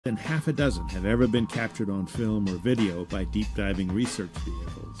Than half a dozen have ever been captured on film or video by deep diving research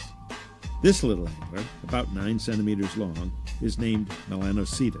vehicles. This little angler, about 9 centimeters long, is named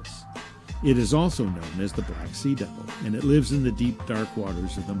Melanocetus. It is also known as the black sea devil, and it lives in the deep, dark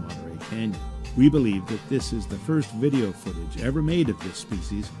waters of the Monterey Canyon. We believe that this is the first video footage ever made of this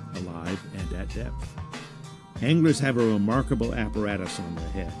species, alive and at depth. Anglers have a remarkable apparatus on their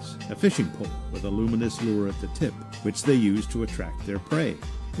heads, a fishing pole with a luminous lure at the tip, which they use to attract their prey.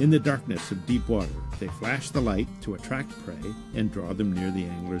 In the darkness of deep water, they flash the light to attract prey and draw them near the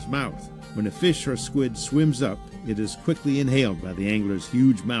angler's mouth. When a fish or squid swims up, it is quickly inhaled by the angler's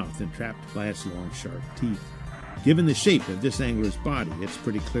huge mouth and trapped by its long, sharp teeth. Given the shape of this angler's body, it's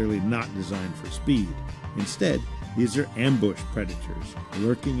pretty clearly not designed for speed. Instead, these are ambush predators,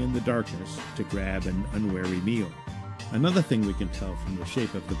 lurking in the darkness to grab an unwary meal. Another thing we can tell from the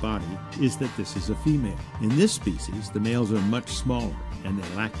shape of the body is that this is a female. In this species, the males are much smaller, and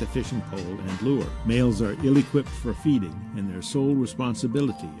they lack the fishing pole and lure. Males are ill-equipped for feeding, and their sole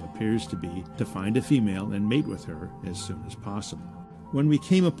responsibility appears to be to find a female and mate with her as soon as possible. When we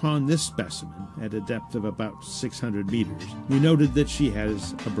came upon this specimen at a depth of about 600 meters, we noted that she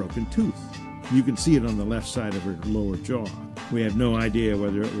has a broken tooth. You can see it on the left side of her lower jaw. We have no idea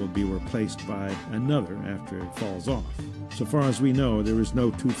whether it will be replaced by another after it falls off. So far as we know, there is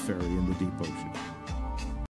no tooth fairy in the deep ocean.